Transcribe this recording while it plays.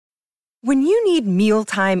When you need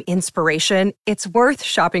mealtime inspiration, it's worth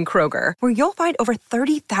shopping Kroger, where you'll find over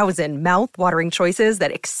 30,000 mouth-watering choices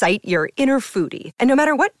that excite your inner foodie. And no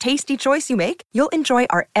matter what tasty choice you make, you'll enjoy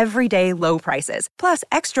our everyday low prices, plus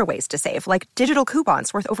extra ways to save, like digital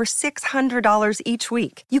coupons worth over $600 each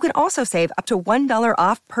week. You can also save up to $1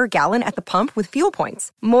 off per gallon at the pump with fuel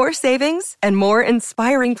points. More savings and more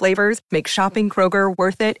inspiring flavors make shopping Kroger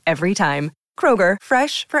worth it every time. Kroger,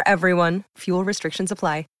 fresh for everyone. Fuel restrictions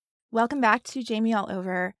apply. Welcome back to Jamie All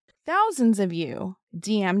Over. Thousands of you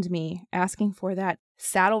DM'd me asking for that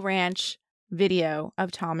Saddle Ranch video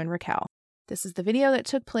of Tom and Raquel. This is the video that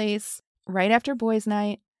took place right after boys'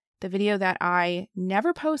 night, the video that I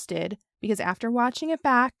never posted because after watching it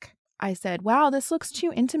back, I said, wow, this looks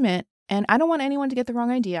too intimate and I don't want anyone to get the wrong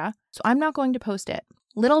idea, so I'm not going to post it.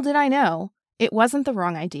 Little did I know, it wasn't the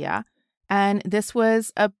wrong idea. And this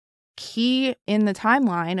was a key in the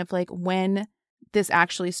timeline of like when this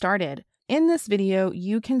actually started. In this video,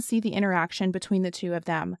 you can see the interaction between the two of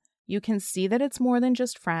them. You can see that it's more than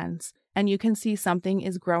just friends, and you can see something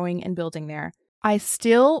is growing and building there. I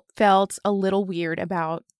still felt a little weird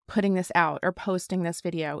about putting this out or posting this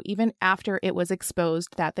video, even after it was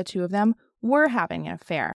exposed that the two of them were having an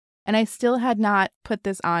affair. And I still had not put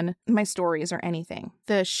this on my stories or anything.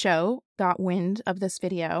 The show got wind of this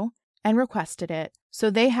video and requested it. So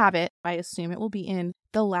they have it. I assume it will be in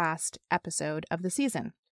the last episode of the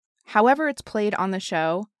season. However it's played on the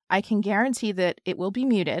show, I can guarantee that it will be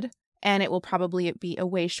muted and it will probably be a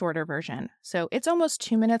way shorter version. So it's almost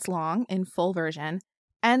 2 minutes long in full version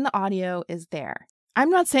and the audio is there. I'm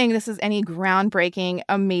not saying this is any groundbreaking,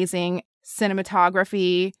 amazing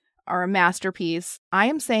cinematography or a masterpiece. I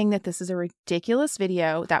am saying that this is a ridiculous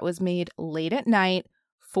video that was made late at night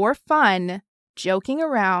for fun, joking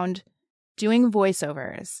around, doing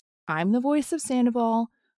voiceovers. I'm the voice of Sandoval.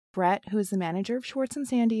 Brett, who is the manager of Schwartz and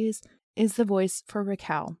Sandy's, is the voice for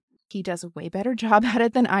Raquel. He does a way better job at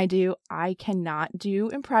it than I do. I cannot do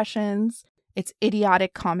impressions. It's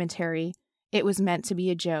idiotic commentary. It was meant to be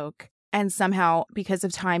a joke. And somehow, because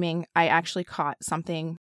of timing, I actually caught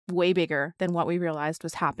something way bigger than what we realized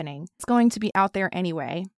was happening. It's going to be out there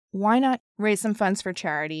anyway. Why not raise some funds for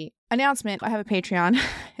charity? Announcement, I have a Patreon.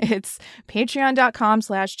 It's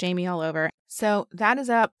patreon.com/JamieAllOver. So that is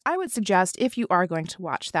up. I would suggest if you are going to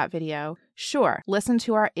watch that video, sure, listen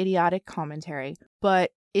to our idiotic commentary.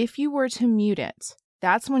 But if you were to mute it,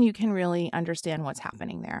 that's when you can really understand what's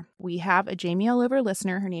happening there. We have a Jamie Allover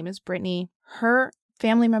listener. Her name is Brittany. Her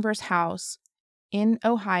family member's house in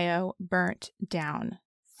Ohio burnt down.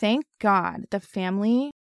 Thank God the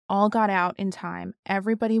family all got out in time.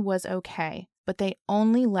 Everybody was okay, but they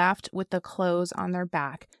only left with the clothes on their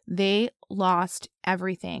back. They lost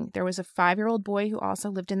everything. There was a 5-year-old boy who also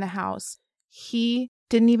lived in the house. He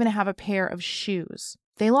didn't even have a pair of shoes.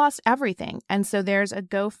 They lost everything. And so there's a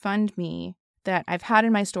GoFundMe that I've had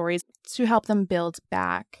in my stories to help them build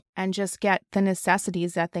back and just get the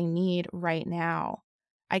necessities that they need right now.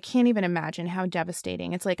 I can't even imagine how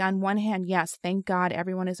devastating. It's like on one hand, yes, thank God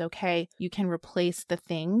everyone is okay. You can replace the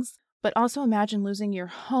things, but also imagine losing your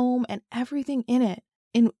home and everything in it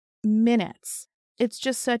in minutes. It's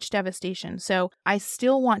just such devastation. So I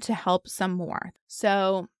still want to help some more.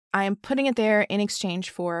 So I am putting it there in exchange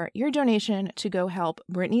for your donation to go help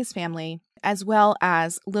Brittany's family, as well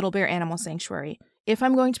as Little Bear Animal Sanctuary. If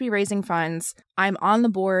I'm going to be raising funds, I'm on the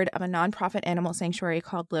board of a nonprofit animal sanctuary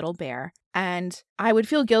called Little Bear. And I would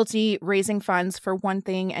feel guilty raising funds for one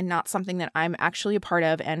thing and not something that I'm actually a part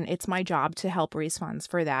of. And it's my job to help raise funds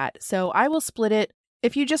for that. So I will split it.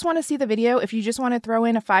 If you just want to see the video, if you just want to throw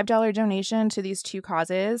in a $5 donation to these two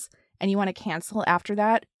causes and you want to cancel after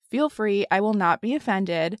that, feel free. I will not be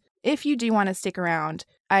offended. If you do want to stick around,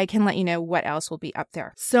 I can let you know what else will be up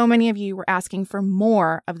there. So many of you were asking for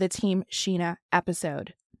more of the Team Sheena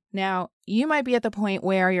episode. Now, you might be at the point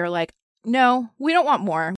where you're like, no, we don't want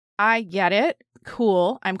more. I get it.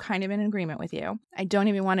 Cool. I'm kind of in agreement with you. I don't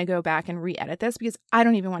even want to go back and re-edit this because I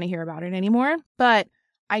don't even want to hear about it anymore. But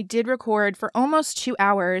I did record for almost 2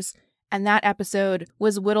 hours, and that episode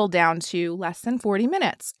was whittled down to less than 40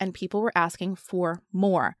 minutes, and people were asking for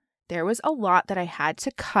more. There was a lot that I had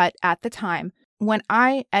to cut at the time. When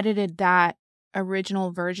I edited that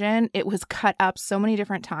original version, it was cut up so many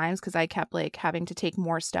different times because I kept having to take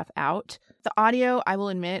more stuff out. The audio, I will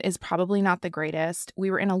admit, is probably not the greatest. We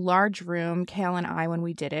were in a large room, Kale and I, when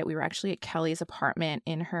we did it. We were actually at Kelly's apartment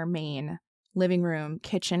in her main living room,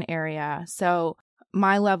 kitchen area. So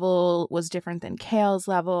my level was different than Kale's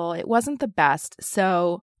level. It wasn't the best.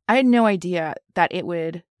 So I had no idea that it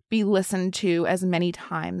would be listened to as many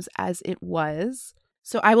times as it was.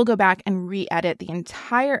 So I will go back and re-edit the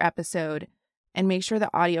entire episode and make sure the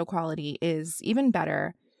audio quality is even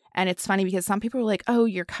better. And it's funny because some people are like, oh,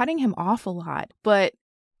 you're cutting him off a lot. But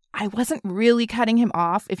I wasn't really cutting him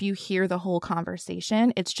off if you hear the whole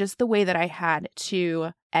conversation. It's just the way that I had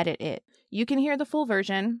to edit it. You can hear the full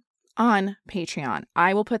version on Patreon.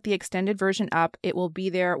 I will put the extended version up. It will be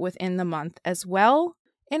there within the month as well.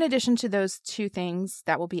 In addition to those two things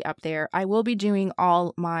that will be up there, I will be doing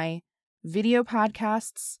all my video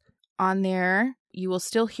podcasts on there. You will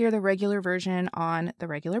still hear the regular version on the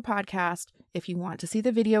regular podcast. If you want to see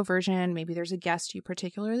the video version, maybe there's a guest you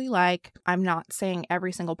particularly like. I'm not saying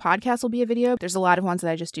every single podcast will be a video. There's a lot of ones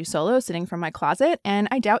that I just do solo sitting from my closet, and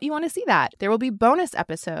I doubt you want to see that. There will be bonus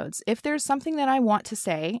episodes. If there's something that I want to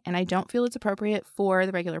say and I don't feel it's appropriate for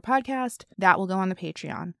the regular podcast, that will go on the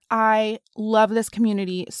Patreon. I love this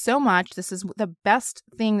community so much. This is the best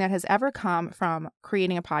thing that has ever come from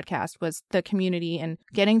creating a podcast, was the community and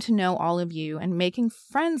getting to know all of you and making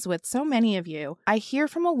friends with so many of you. I hear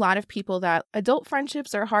from a lot of people that adult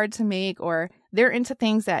friendships are hard to make, or they're into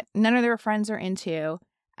things that none of their friends are into,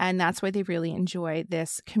 and that's why they really enjoy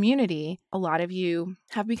this community. A lot of you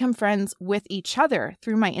have become friends with each other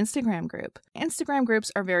through my Instagram group. Instagram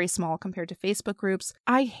groups are very small compared to Facebook groups.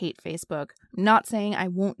 I hate Facebook. Not saying I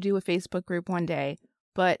won't do a Facebook group one day,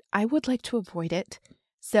 but I would like to avoid it.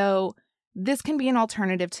 So this can be an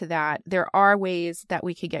alternative to that. There are ways that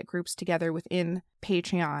we could get groups together within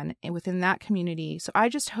Patreon and within that community. So I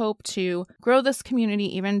just hope to grow this community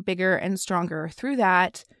even bigger and stronger through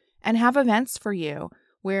that, and have events for you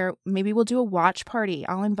where maybe we'll do a watch party.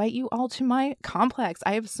 I'll invite you all to my complex.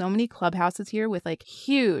 I have so many clubhouses here with like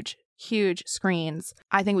huge screens.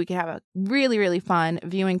 I think we could have a really, really fun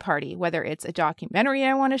viewing party, whether it's a documentary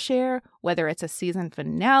I want to share, whether it's a season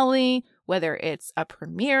finale, whether it's a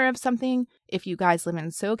premiere of something. If you guys live in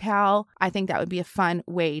SoCal, I think that would be a fun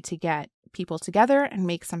way to get people together and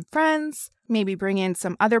make some friends. Maybe bring in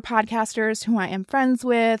some other podcasters who I am friends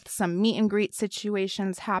with, some meet and greet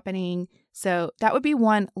situations happening. So that would be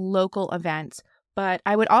one local event. But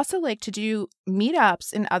I would also like to do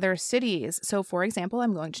meetups in other cities. So for example,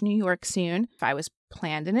 I'm going to New York soon. If I was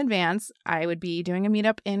planned in advance, I would be doing a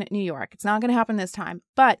meetup in New York. It's not going to happen this time,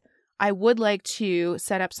 but I would like to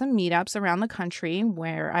set up some meetups around the country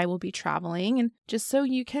where I will be traveling, and just so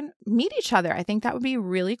you can meet each other. I think that would be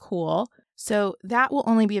really cool. So that will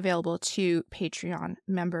only be available to Patreon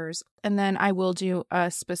members. And then I will do a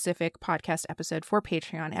specific podcast episode for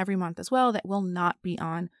Patreon every month as well that will not be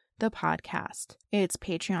on the podcast. It's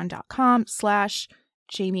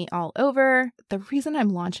patreon.com/JamieAllOver. The reason I'm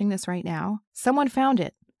launching this right now, someone found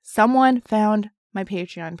it. Someone found my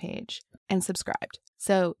Patreon page and subscribed.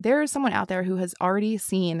 So there is someone out there who has already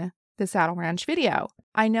seen the Saddle Ranch video.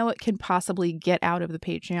 I know it can possibly get out of the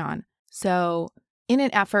Patreon. So in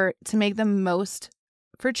an effort to make the most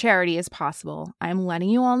for charity as possible, I'm letting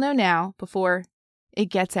you all know now before it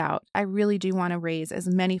gets out. I really do want to raise as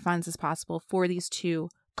many funds as possible for these two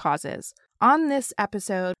causes. On this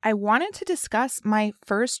episode, I wanted to discuss my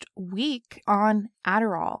first week on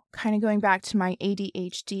Adderall, kind of going back to my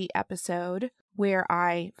ADHD episode where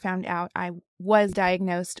I found out I was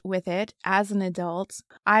diagnosed with it as an adult.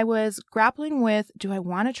 I was grappling with, do I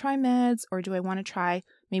want to try meds, or do I want to try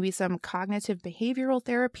maybe some cognitive behavioral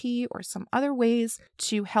therapy or some other ways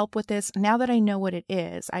to help with this? Now that I know what it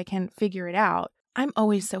is, I can figure it out. I'm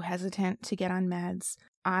always so hesitant to get on meds.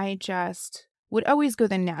 I just would always go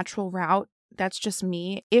the natural route. That's just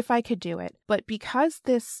me, if I could do it. But because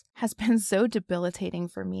this has been so debilitating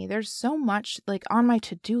for me, there's so much like on my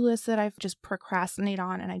to-do list that I've just procrastinated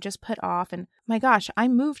on and I just put off. And my gosh, I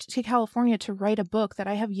moved to California to write a book that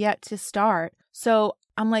I have yet to start. So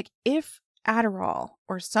I'm like, if Adderall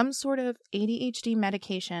or some sort of ADHD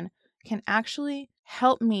medication can actually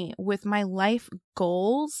help me with my life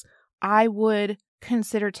goals, I would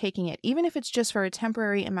consider taking it, even if it's just for a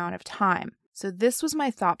temporary amount of time. So this was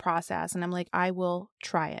my thought process, and I'm like, I will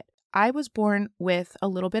try it. I was born with a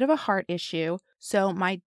little bit of a heart issue, so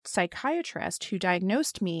my psychiatrist who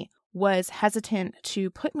diagnosed me was hesitant to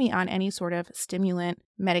put me on any sort of stimulant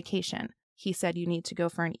medication. He said, you need to go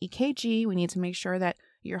for an EKG. We need to make sure that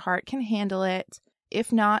your heart can handle it.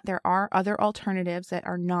 If not, there are other alternatives that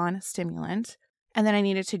are non-stimulant. And then I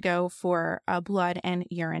needed to go for a blood and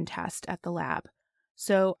urine test at the lab.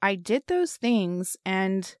 So I did those things,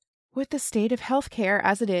 and with the state of healthcare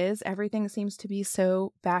as it is, everything seems to be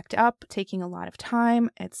so backed up, taking a lot of time.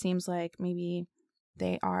 It seems like maybe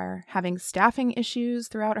they are having staffing issues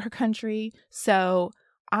throughout our country. So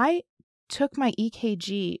I took my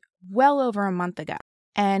EKG well over a month ago,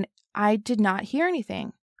 and I did not hear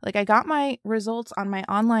anything. Like, I got my results on my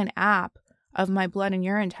online app of my blood and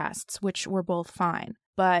urine tests, which were both fine.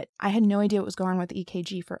 but I had no idea what was going on with the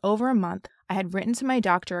EKG for over a month. I had written to my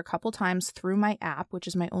doctor a couple times through my app, which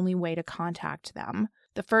is my only way to contact them.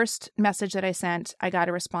 The first message that I sent, I got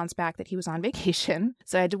a response back that he was on vacation,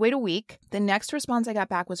 so I had to wait a week. The next response I got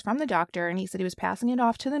back was from the doctor, and he said he was passing it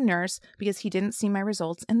off to the nurse because he didn't see my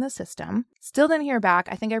results in the system. Still didn't hear back.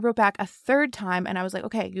 I think I wrote back a third time, and I was like,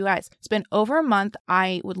 okay, you guys, it's been over a month.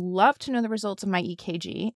 I would love to know the results of my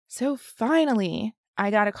EKG. So finally, I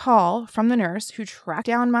got a call from the nurse who tracked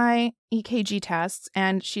down my EKG tests,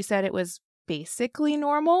 and she said it was basically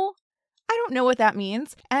normal. I don't know what that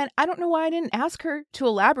means, and I don't know why I didn't ask her to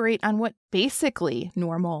elaborate on what basically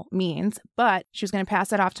normal means, but she was going to pass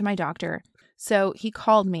that off to my doctor. So he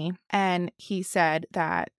called me, and he said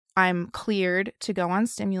that I'm cleared to go on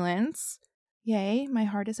stimulants. Yay, my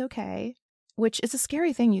heart is okay, which is a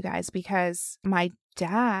scary thing, you guys, because my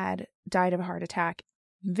dad died of a heart attack.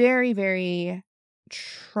 Very, very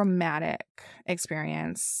traumatic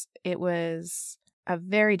experience. It was a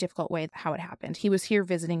very difficult way how it happened. He was here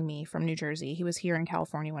visiting me from New Jersey. He was here in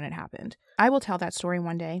California when it happened. I will tell that story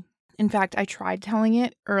one day. In fact, I tried telling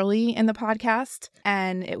it early in the podcast,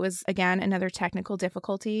 and it was, again, another technical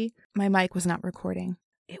difficulty. My mic was not recording.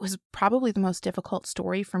 It was probably the most difficult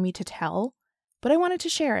story for me to tell, but I wanted to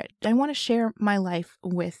share it. I want to share my life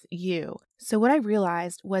with you. So what I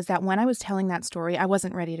realized was that when I was telling that story, I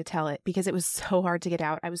wasn't ready to tell it because it was so hard to get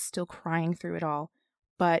out. I was still crying through it all.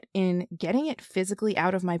 But in getting it physically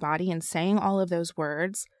out of my body and saying all of those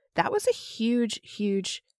words, that was a huge,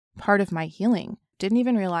 huge part of my healing. Didn't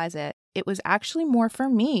even realize it. It was actually more for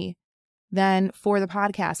me than for the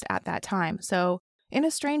podcast at that time. So in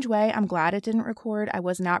a strange way, I'm glad it didn't record. I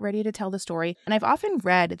was not ready to tell the story. And I've often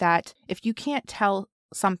read that if you can't tell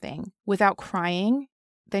something without crying,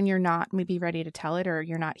 then you're not maybe ready to tell it or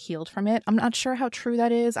you're not healed from it. I'm not sure how true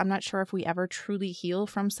that is. I'm not sure if we ever truly heal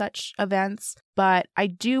from such events, but I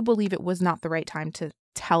do believe it was not the right time to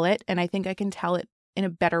tell it. And I think I can tell it in a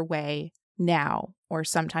better way now or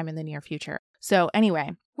sometime in the near future. So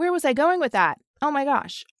anyway, where was I going with that? Oh my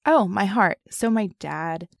gosh. Oh, my heart. So my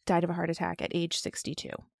dad died of a heart attack at age 62.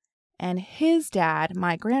 And his dad,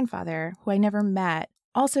 my grandfather, who I never met,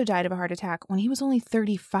 also died of a heart attack when he was only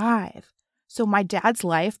 35. So my dad's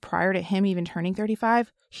life prior to him even turning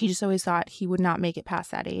 35, he just always thought he would not make it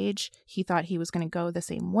past that age. He thought he was going to go the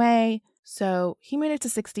same way. So he made it to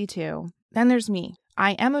 62. Then there's me.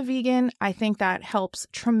 I am a vegan. I think that helps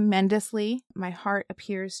tremendously. My heart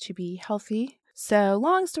appears to be healthy. So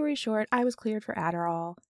long story short, I was cleared for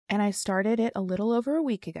Adderall and I started it a little over a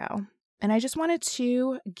week ago. And I just wanted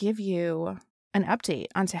to give you an update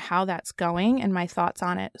onto how that's going and my thoughts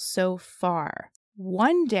on it so far.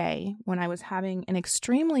 One day when I was having an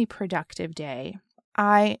extremely productive day,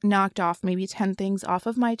 I knocked off maybe 10 things off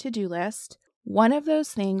of my to-do list. One of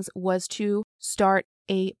those things was to start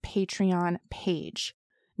a Patreon page.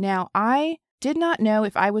 Now, I did not know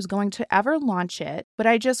if I was going to ever launch it, but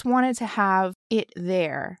I just wanted to have it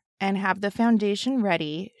there and have the foundation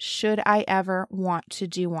ready should I ever want to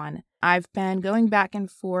do one. I've been going back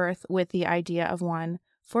and forth with the idea of one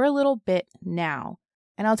for a little bit now.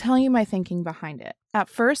 And I'll tell you my thinking behind it. At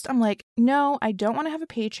first, I'm like, no, I don't want to have a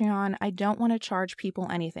Patreon. I don't want to charge people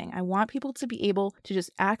anything. I want people to be able to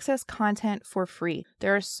just access content for free.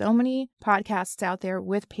 There are so many podcasts out there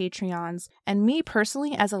with Patreons. And me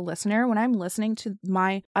personally, as a listener, when I'm listening to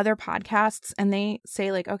my other podcasts and they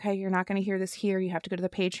say like, okay, you're not going to hear this here. You have to go to the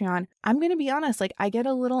Patreon. I'm going to be honest, like I get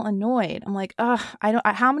a little annoyed. I'm like,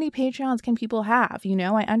 how many Patreons can people have? You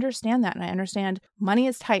know, I understand that. And I understand money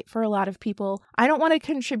is tight for a lot of people. I don't want to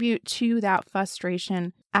contribute to that frustration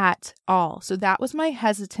at all. So that was my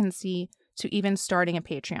hesitancy to even starting a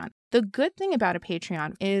Patreon. The good thing about a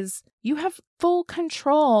Patreon is you have full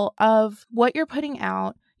control of what you're putting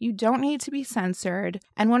out. You don't need to be censored.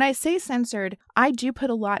 And when I say censored, I do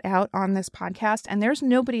put a lot out on this podcast and there's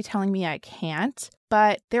nobody telling me I can't,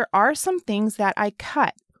 but there are some things that I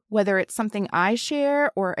cut, whether it's something I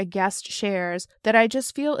share or a guest shares that I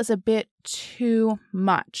just feel is a bit too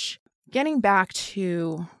much. Getting back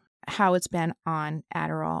to how it's been on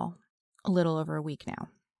Adderall a little over a week now.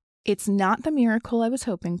 It's not the miracle I was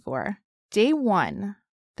hoping for. Day one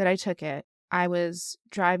that I took it, I was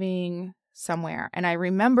driving somewhere and I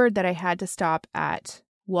remembered that I had to stop at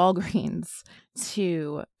Walgreens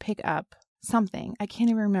to pick up something. I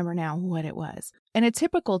can't even remember now what it was. In a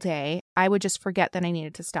typical day, I would just forget that I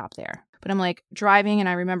needed to stop there. But I'm like driving and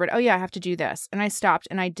I remembered, oh yeah, I have to do this. And I stopped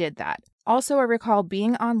and I did that. Also, I recall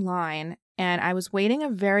being online and I was waiting a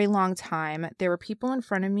very long time. There were people in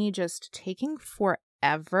front of me just taking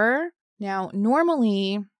forever. Now,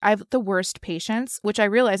 normally I have the worst patience, which I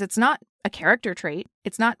realize it's not a character trait.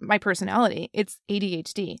 It's not my personality. It's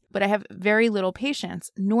ADHD. But I have very little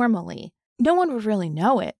patience normally. No one would really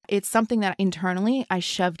know it. It's something that internally I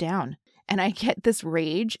shove down. And I get this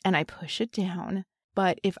rage and I push it down.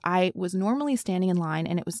 But if I was normally standing in line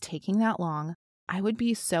and it was taking that long, I would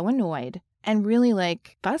be so annoyed and really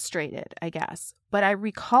like frustrated, I guess. But I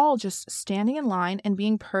recall just standing in line and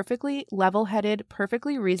being perfectly level-headed,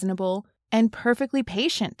 perfectly reasonable, and perfectly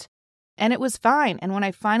patient. And it was fine. And when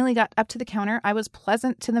I finally got up to the counter, I was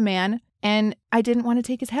pleasant to the man and I didn't want to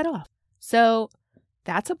take his head off. So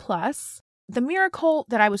that's a plus. The miracle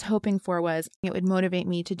that I was hoping for was it would motivate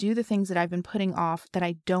me to do the things that I've been putting off that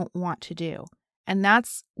I don't want to do. And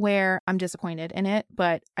that's where I'm disappointed in it.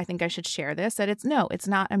 But I think I should share this, that it's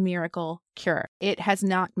not a miracle cure. It has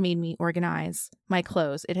not made me organize my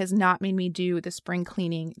clothes. It has not made me do the spring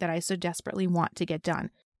cleaning that I so desperately want to get done.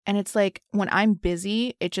 And it's like when I'm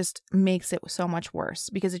busy, it just makes it so much worse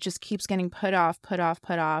because it just keeps getting put off.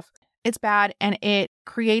 It's bad. And it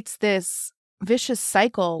creates this vicious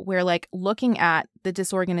cycle where like looking at the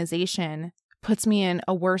disorganization puts me in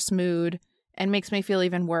a worse mood and makes me feel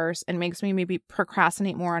even worse and makes me maybe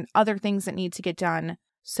procrastinate more on other things that need to get done.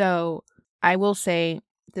 So I will say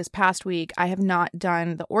this past week, I have not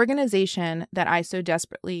done the organization that I so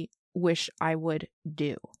desperately wish I would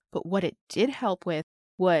do. But what it did help with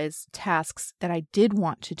was tasks that I did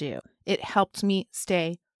want to do. It helped me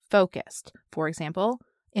stay focused. For example,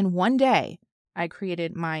 in one day, I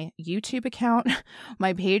created my YouTube account,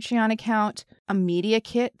 my Patreon account, a media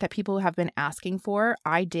kit that people have been asking for.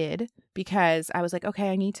 I did because I was like,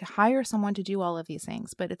 okay, I need to hire someone to do all of these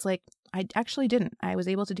things. But it's like, I actually didn't. I was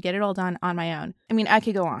able to get it all done on my own. I mean, I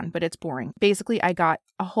could go on, but it's boring. Basically, I got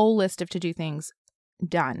a whole list of to-do things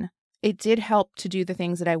done. It did help to do the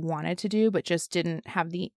things that I wanted to do, but just didn't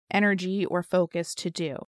have the energy or focus to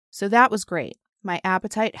do. So that was great. My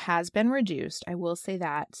appetite has been reduced. I will say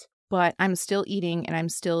that. But I'm still eating and I'm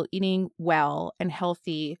still eating well and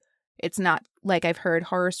healthy. It's not like I've heard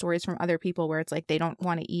horror stories from other people where it's like they don't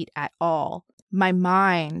want to eat at all. My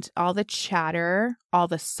mind, all the chatter, all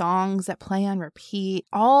the songs that play on repeat,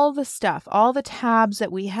 all the stuff, all the tabs that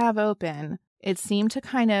we have open, it seemed to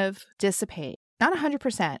kind of dissipate. Not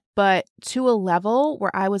 100%, but to a level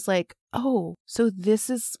where I was like, oh, so this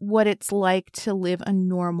is what it's like to live a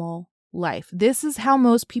normal life. This is how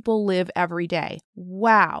most people live every day.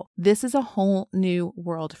 Wow. This is a whole new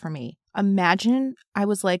world for me. Imagine I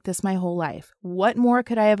was like this my whole life. What more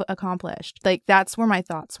could I have accomplished? Like that's where my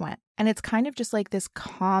thoughts went. And it's kind of just like this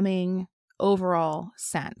calming overall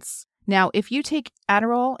sense. Now, if you take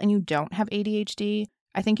Adderall and you don't have ADHD,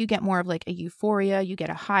 I think you get more of like a euphoria. You get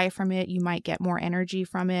a high from it. You might get more energy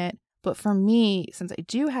from it. But for me, since I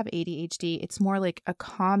do have ADHD, it's more like a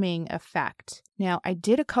calming effect. Now, I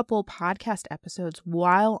did a couple podcast episodes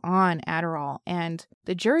while on Adderall, and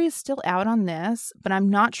the jury is still out on this, but I'm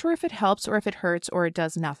not sure if it helps or if it hurts or it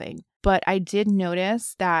does nothing. But I did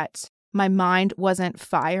notice that my mind wasn't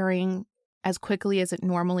firing as quickly as it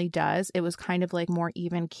normally does. It was kind of like more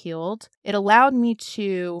even keeled. It allowed me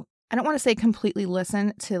to, I don't want to say completely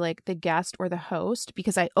listen to like the guest or the host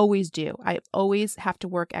because I always do. I always have to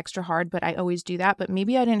work extra hard, but I always do that. But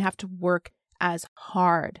maybe I didn't have to work as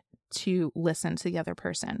hard to listen to the other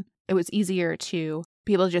person. It was easier to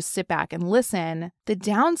be able to just sit back and listen. The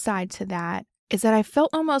downside to that is that I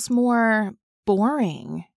felt almost more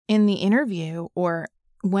boring in the interview or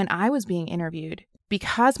when I was being interviewed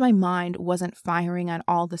because my mind wasn't firing on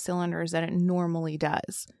all the cylinders that it normally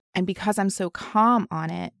does. And because I'm so calm on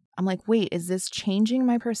it, I'm like, wait, is this changing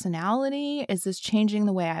my personality? Is this changing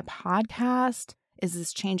the way I podcast? Is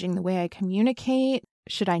this changing the way I communicate?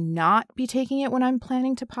 Should I not be taking it when I'm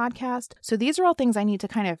planning to podcast? So these are all things I need to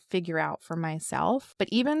kind of figure out for myself. But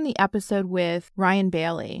even the episode with Ryan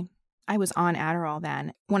Bailey, I was on Adderall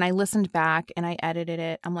then. When I listened back and I edited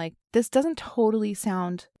it, I'm like, this doesn't totally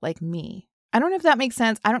sound like me. I don't know if that makes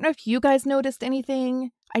sense. I don't know if you guys noticed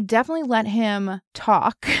anything. I definitely let him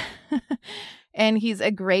talk. And he's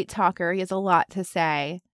a great talker. He has a lot to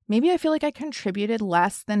say. Maybe I feel like I contributed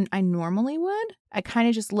less than I normally would. I kind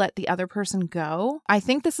of just let the other person go. I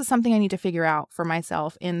think this is something I need to figure out for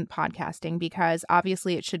myself in podcasting because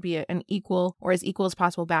obviously it should be an equal or as equal as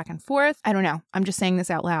possible back and forth. I don't know. I'm just saying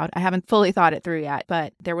this out loud. I haven't fully thought it through yet,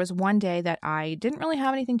 but there was one day that I didn't really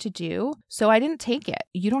have anything to do, so I didn't take it.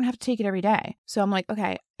 You don't have to take it every day. So I'm like,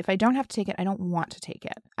 okay, if I don't have to take it, I don't want to take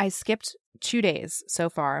it. I skipped 2 days so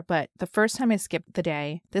far, but the first time I skipped the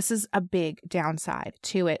day, this is a big downside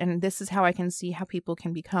to it. And this is how I can see how people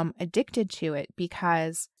can become addicted to it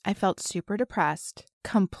because I felt super depressed,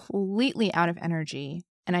 completely out of energy,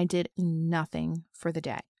 and I did nothing for the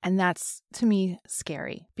day. And that's, to me,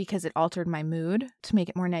 scary because it altered my mood to make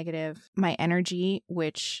it more negative, my energy,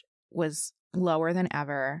 which was lower than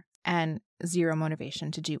ever, and zero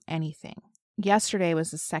motivation to do anything. Yesterday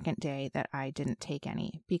was the second day that I didn't take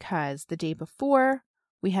any because the day before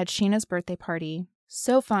we had Sheena's birthday party.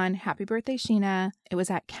 So fun. Happy birthday, Sheena. It was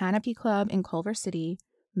at Canopy Club in Culver City.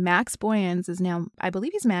 Max Boyens is now, I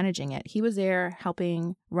believe he's managing it. He was there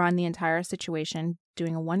helping run the entire situation,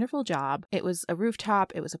 doing a wonderful job. It was a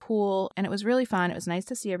rooftop, it was a pool, and it was really fun. It was nice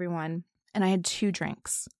to see everyone. And I had 2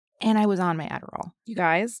 drinks. And I was on my Adderall. You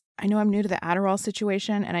guys, I know I'm new to the Adderall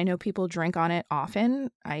situation, and I know people drink on it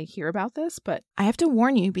often. I hear about this, but I have to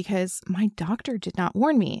warn you because my doctor did not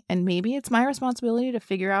warn me. And maybe it's my responsibility to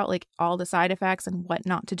figure out like all the side effects and what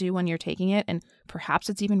not to do when you're taking it. And perhaps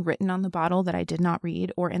it's even written on the bottle that I did not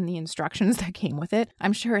read or in the instructions that came with it.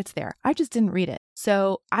 I'm sure it's there. I just didn't read it.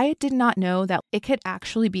 So I did not know that it could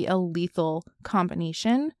actually be a lethal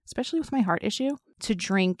combination, especially with my heart issue, to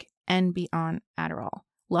drink and be on Adderall.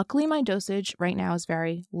 Luckily, my dosage right now is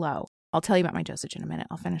very low. I'll tell you about my dosage in a minute.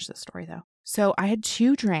 I'll finish this story though. So I had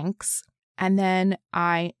 2 drinks and then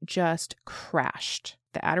I just crashed.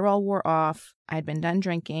 The Adderall wore off. I had been done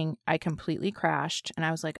drinking. I completely crashed. And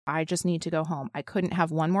I was like, I just need to go home. I couldn't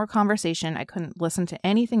have one more conversation. I couldn't listen to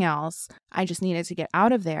anything else. I just needed to get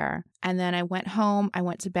out of there. And then I went home. I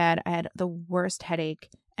went to bed. I had the worst headache.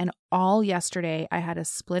 And all yesterday, I had a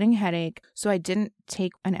splitting headache, so I didn't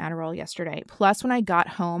take an Adderall yesterday. Plus, when I got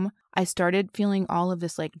home, I started feeling all of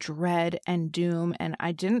this like dread and doom, and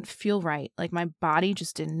I didn't feel right. Like my body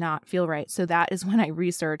just did not feel right. So that is when I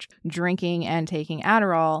researched drinking and taking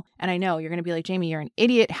Adderall. And I know you're going to be like, Jamie, you're an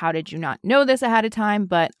idiot. How did you not know this ahead of time?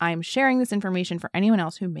 But I'm sharing this information for anyone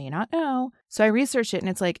else who may not know. So I researched it, and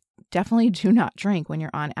it's like, definitely do not drink when you're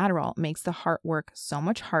on Adderall. It makes the heart work so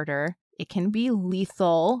much harder. It can be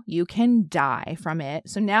lethal. You can die from it.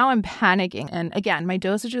 So now I'm panicking. And again, my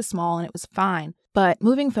dosage is small and it was fine. But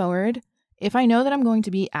moving forward, if I know that I'm going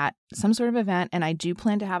to be at some sort of event and I do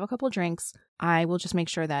plan to have a couple drinks, I will just make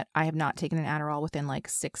sure that I have not taken an Adderall within like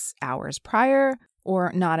 6 hours prior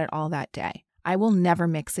or not at all that day. I will never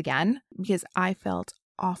mix again because I felt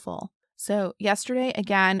awful. So yesterday,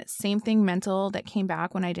 again, same thing mental that came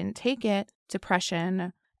back when I didn't take it,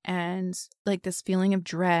 depression, and like this feeling of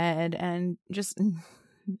dread and just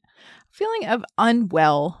feeling of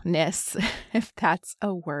unwellness, if that's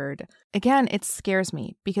a word. Again, it scares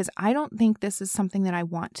me because I don't think this is something that I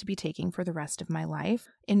want to be taking for the rest of my life.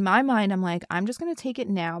 In my mind, I'm like, I'm just going to take it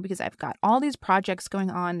now because I've got all these projects going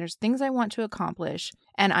on. There's things I want to accomplish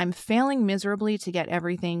and I'm failing miserably to get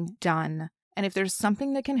everything done. And if there's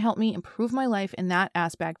something that can help me improve my life in that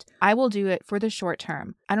aspect, I will do it for the short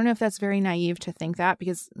term. I don't know if that's very naive to think that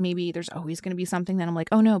because maybe there's always going to be something that I'm like,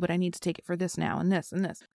 oh no, but I need to take it for this now and this and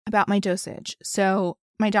this. About my dosage. So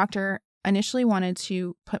my doctor initially wanted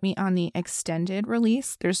to put me on the extended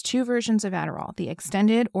release. There's 2 versions of Adderall, the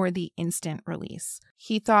extended or the instant release.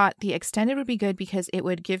 He thought the extended would be good because it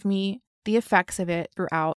would give me the effects of it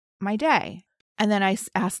throughout my day. And then I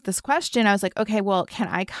asked this question. I was like, okay, well, can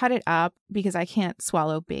I cut it up because I can't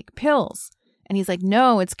swallow big pills? And he's like,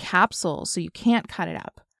 no, it's capsules, so you can't cut it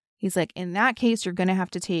up. He's like, in that case, you're going to have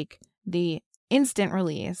to take the instant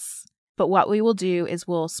release. But what we will do is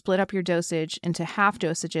we'll split up your dosage into half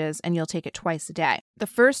dosages and you'll take it twice a day. The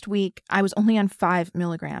first week, I was only on 5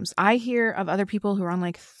 milligrams. I hear of other people who are on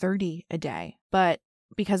like 30 a day. But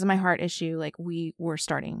because of my heart issue, like we were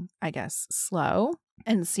starting, I guess, slow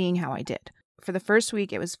and seeing how I did. For the first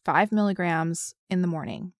week, it was 5 milligrams in the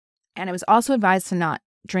morning. And I was also advised to not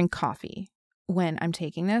drink coffee when I'm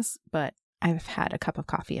taking this, but I've had a cup of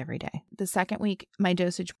coffee every day. The second week, my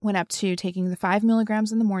dosage went up to taking the 5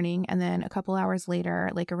 milligrams in the morning. And then a couple hours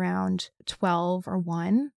later, like around 12 or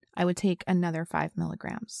 1, I would take another 5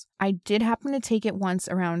 milligrams. I did happen to take it once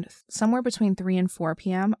around somewhere between 3 and 4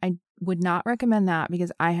 p.m. I would not recommend that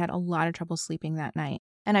because I had a lot of trouble sleeping that night.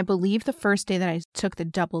 And I believe the first day that I took the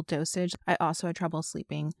double dosage, I also had trouble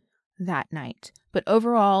sleeping that night. But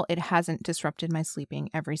overall, it hasn't disrupted my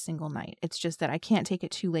sleeping every single night. It's just that I can't take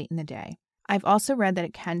it too late in the day. I've also read that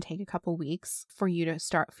it can take a couple weeks for you to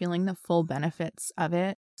start feeling the full benefits of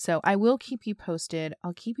it. So I will keep you posted.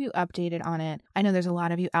 I'll keep you updated on it. I know there's a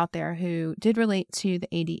lot of you out there who did relate to the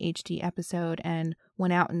ADHD episode and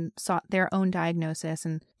went out and sought their own diagnosis,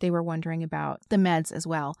 and they were wondering about the meds as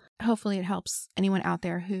well. Hopefully it helps anyone out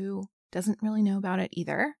there who doesn't really know about it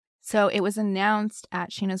either. So it was announced at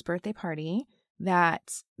Sheena's birthday party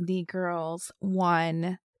that the girls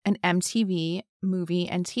won an MTV Movie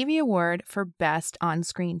and TV Award for Best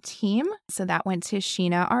On-Screen Team. So that went to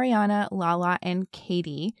Sheena, Ariana, Lala, and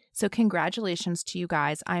Katie. So congratulations to you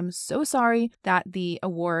guys. I'm so sorry that the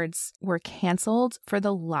awards were canceled for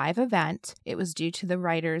the live event. It was due to the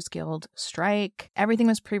Writers Guild strike. Everything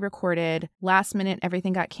was pre-recorded. Last minute,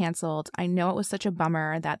 everything got canceled. I know it was such a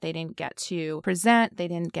bummer that they didn't get to present. They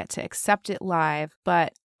didn't get to accept it live,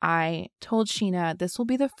 but I told Sheena this will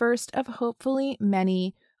be the first of hopefully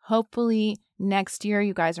many. Hopefully next year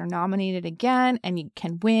you guys are nominated again and you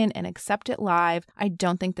can win and accept it live. I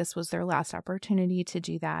don't think this was their last opportunity to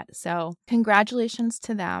do that. So congratulations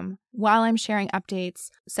to them. While I'm sharing updates,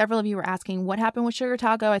 several of you were asking what happened with Sugar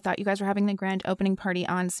Taco. I thought you guys were having the grand opening party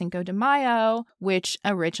on Cinco de Mayo, which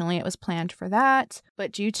originally it was planned for that.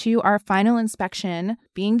 But due to our final inspection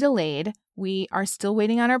being delayed, we are still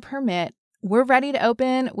waiting on our permit. We're ready to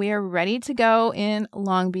open. We are ready to go in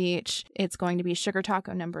Long Beach. It's going to be Sugar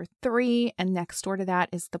Taco number 3. And next door to that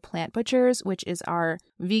is the Plant Butchers, which is our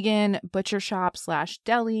vegan butcher shop /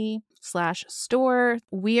 deli / store.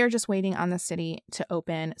 We are just waiting on the city to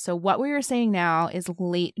open. So what we are saying now is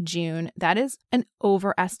late June. That is an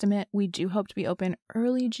overestimate. We do hope to be open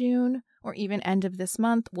early June or even end of this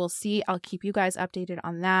month. We'll see. I'll keep you guys updated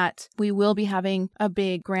on that. We will be having a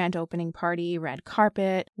big grand opening party, red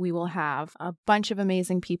carpet. We will have a bunch of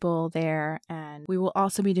amazing people there. And we will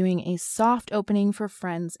also be doing a soft opening for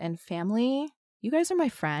friends and family. You guys are my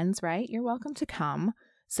friends, right? You're welcome to come.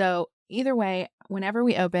 So either way, whenever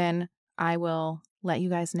we open, I will let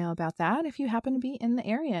you guys know about that if you happen to be in the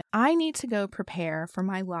area. I need to go prepare for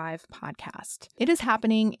my live podcast. It is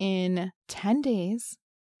happening in 10 days.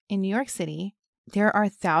 In New York City. There are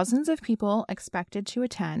thousands of people expected to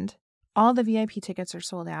attend. All the VIP tickets are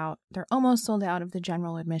sold out. They're almost sold out of the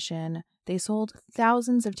general admission. They sold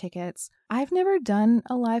thousands of tickets. I've never done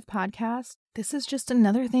a live podcast. This is just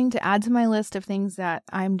another thing to add to my list of things that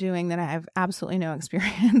I'm doing that I have absolutely no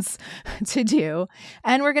experience to do.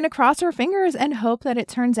 And we're going to cross our fingers and hope that it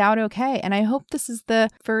turns out okay. And I hope this is the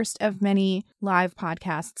first of many live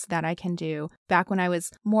podcasts that I can do. Back when I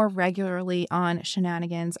was more regularly on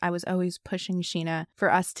Shenanigans, I was always pushing Sheena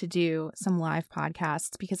for us to do some live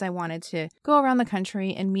podcasts because I wanted to go around the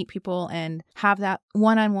country and meet people and have that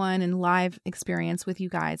one-on-one and live experience with you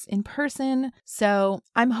guys in person. So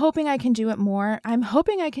I'm hoping I can do it more. I'm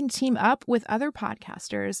hoping I can team up with other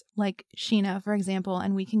podcasters like Sheena, for example,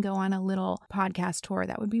 and we can go on a little podcast tour.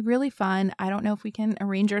 That would be really fun. I don't know if we can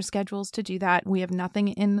arrange our schedules to do that. We have nothing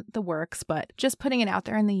in the works, but just putting it out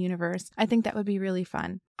there in the universe, I think that would be really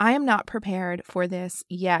fun. I am not prepared for this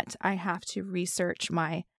yet. I have to research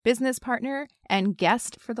my business partner and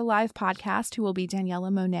guest for the live podcast, who will be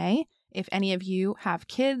Daniela Monet. If any of you have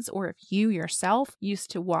kids or if you yourself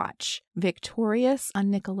used to watch Victorious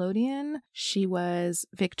on Nickelodeon, she was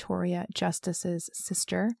Victoria Justice's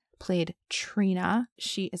sister, played Trina.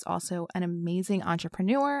 She is also an amazing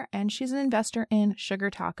entrepreneur and she's an investor in Sugar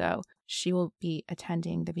Taco. She will be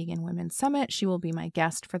attending the Vegan Women's Summit. She will be my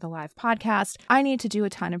guest for the live podcast. I need to do a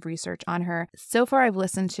ton of research on her. So far, I've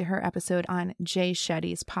listened to her episode on Jay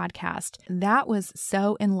Shetty's podcast. That was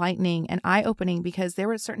so enlightening and eye-opening because there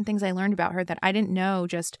were certain things I learned about her that I didn't know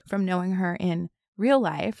just from knowing her in real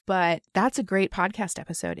life. But that's a great podcast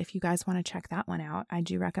episode. If you guys want to check that one out, I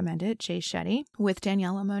do recommend it. Jay Shetty with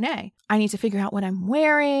Daniela Monet. I need to figure out what I'm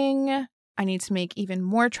wearing. I need to make even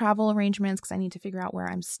more travel arrangements because I need to figure out where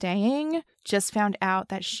I'm staying. Just found out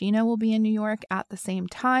that Sheena will be in New York at the same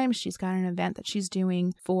time. She's got an event that she's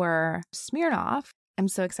doing for Smirnoff. I'm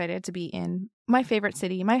so excited to be in my favorite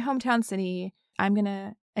city, my hometown city. I'm going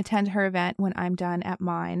to attend her event when I'm done at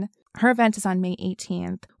mine. Her event is on May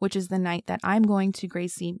 18th, which is the night that I'm going to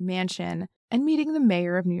Gracie Mansion and meeting the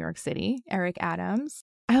mayor of New York City, Eric Adams.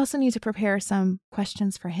 I also need to prepare some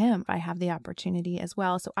questions for him if I have the opportunity as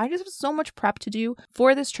well. So I just have so much prep to do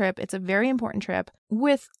for this trip. It's a very important trip.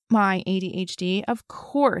 With my ADHD, of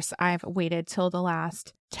course, I've waited till the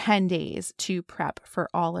last 10 days to prep for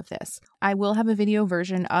all of this. I will have a video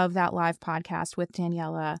version of that live podcast with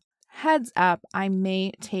Daniela. Heads up, I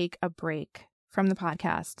may take a break from the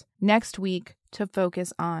podcast next week to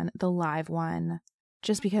focus on the live one.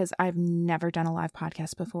 Just because I've never done a live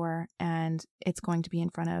podcast before and it's going to be in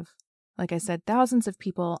front of, like I said, thousands of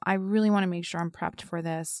people. I really want to make sure I'm prepped for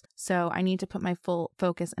this. So I need to put my full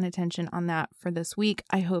focus and attention on that for this week.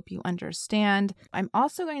 I hope you understand. I'm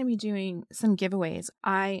also going to be doing some giveaways.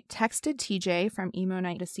 I texted TJ from Emo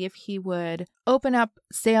Night to see if he would open up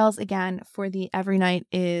sales again for the Every Night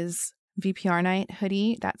is VPR Night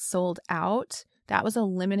hoodie that sold out. That was a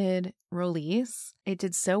limited release. It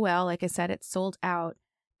did so well. Like I said, it sold out.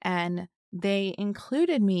 And they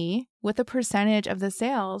included me with a percentage of the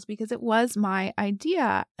sales because it was my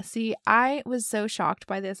idea. See, I was so shocked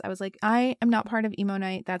by this. I was like, I am not part of Emo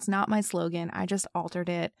Night. That's not my slogan. I just altered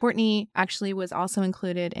it. Courtney actually was also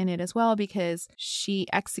included in it as well because she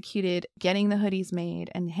executed getting the hoodies made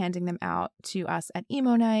and handing them out to us at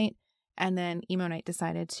Emo Night. And then Emo Night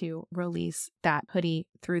decided to release that hoodie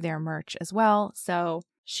through their merch as well. So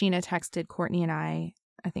Sheena texted Courtney and I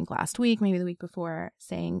think last week, maybe the week before,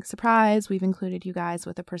 saying, surprise, we've included you guys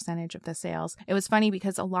with a percentage of the sales. It was funny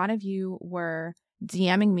because a lot of you were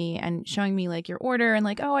DMing me and showing me like your order and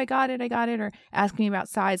like, oh, I got it, or asking me about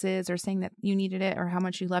sizes or saying that you needed it or how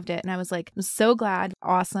much you loved it. And I was like, I'm so glad.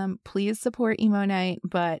 Awesome. Please support Emo Night,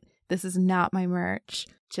 but this is not my merch.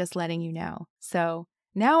 Just letting you know. So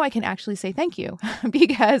now I can actually say thank you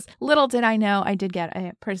because little did I know I did get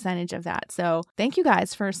a percentage of that. So thank you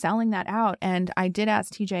guys for selling that out. And I did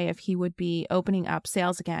ask TJ if he would be opening up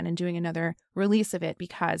sales again and doing another release of it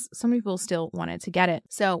because some people still wanted to get it.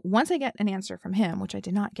 So once I get an answer from him, which I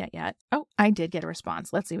did not get yet. Oh, I did get a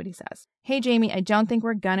response. Let's see what he says. Hey, Jamie, I don't think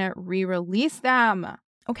we're gonna re-release them.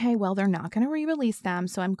 Okay, well, they're not going to re-release them,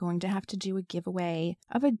 so I'm going to have to do a giveaway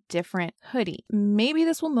of a different hoodie. Maybe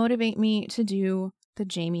this will motivate me to do the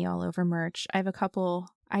Jamie All Over merch. I have a couple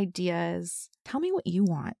ideas. Tell me what you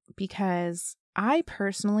want, because I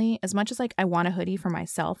personally, as much as like I want a hoodie for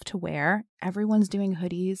myself to wear, everyone's doing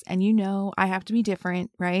hoodies and you know I have to be different,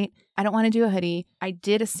 right? I don't want to do a hoodie. I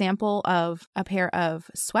did a sample of a pair of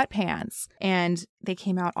sweatpants and they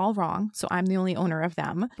came out all wrong. So I'm the only owner of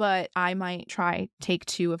them, but I might try take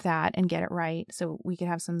 2 of that and get it right so we could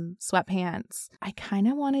have some sweatpants. I kind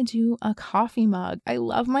of want to do a coffee mug. I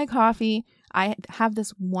love my coffee. I have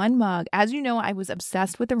this one mug. As you know, I was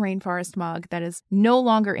obsessed with the rainforest mug that is no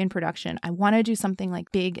longer in production. I want to do something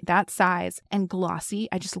like big, that size, and glossy.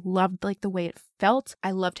 I just loved like the way it felt.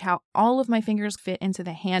 I loved how all of my fingers fit into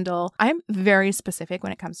the handle. I'm very specific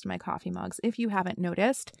when it comes to my coffee mugs, if you haven't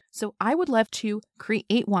noticed. So I would love to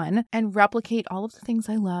create one and replicate all of the things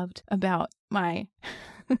I loved about my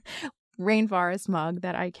rainforest mug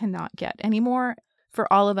that I cannot get anymore.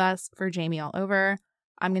 For all of us, for Jamie All Over,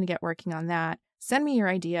 I'm going to get working on that. Send me your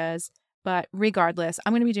ideas. But regardless,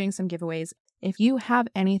 I'm going to be doing some giveaways. If you have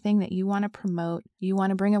anything that you want to promote, you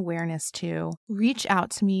want to bring awareness to, reach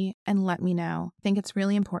out to me and let me know. I think it's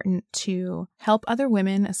really important to help other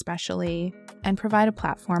women, especially, and provide a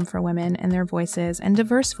platform for women and their voices and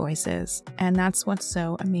diverse voices. And that's what's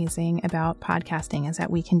so amazing about podcasting, is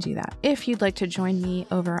that we can do that. If you'd like to join me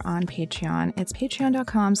over on Patreon, it's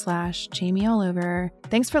patreon.com/JamieAllOver.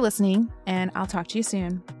 Thanks for listening, and I'll talk to you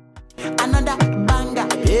soon. Another banger,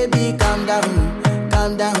 baby, calm down,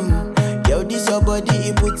 calm down. Yo, this your body,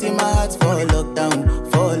 it puts in my heart for lockdown,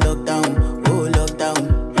 oh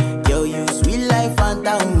lockdown. Yo, you sweet life,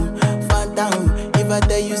 phantom, phantom. If I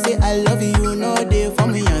tell you say I love you, you know they for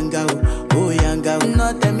me, young girl, oh young girl.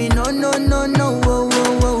 No, tell me no, no, no, no, oh,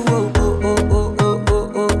 oh, oh, oh, oh, oh, oh,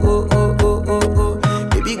 oh, oh, oh, oh, oh, oh, oh.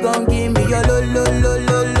 Baby, gon' give me your lo, lo, lo,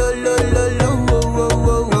 lo, lo, lo, lo, lo, oh, oh,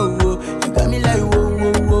 oh, oh, oh. You got me like whoa,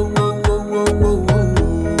 whoa, whoa, whoa, whoa, whoa, whoa,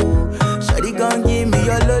 whoa. Shawty gon' give me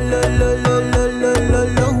your lo, lo, lo, lo, lo, lo, lo,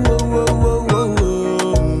 lo, whoa, whoa, whoa, whoa,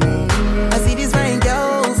 whoa.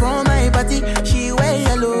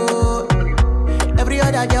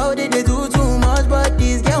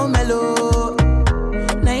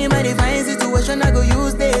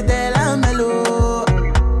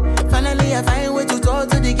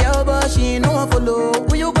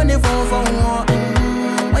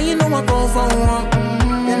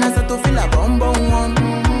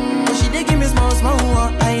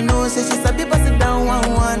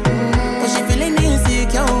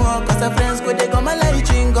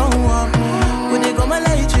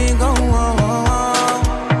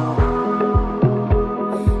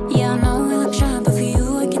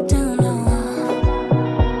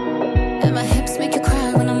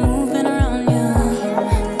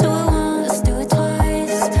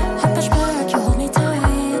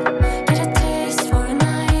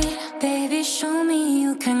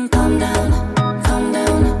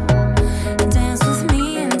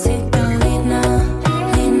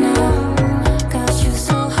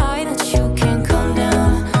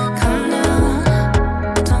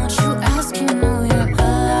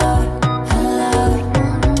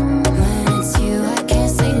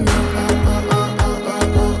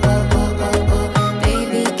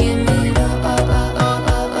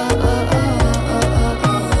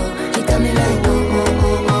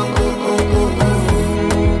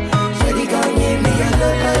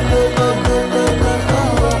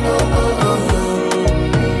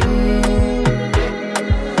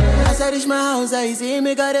 see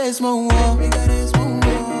me got a small wall.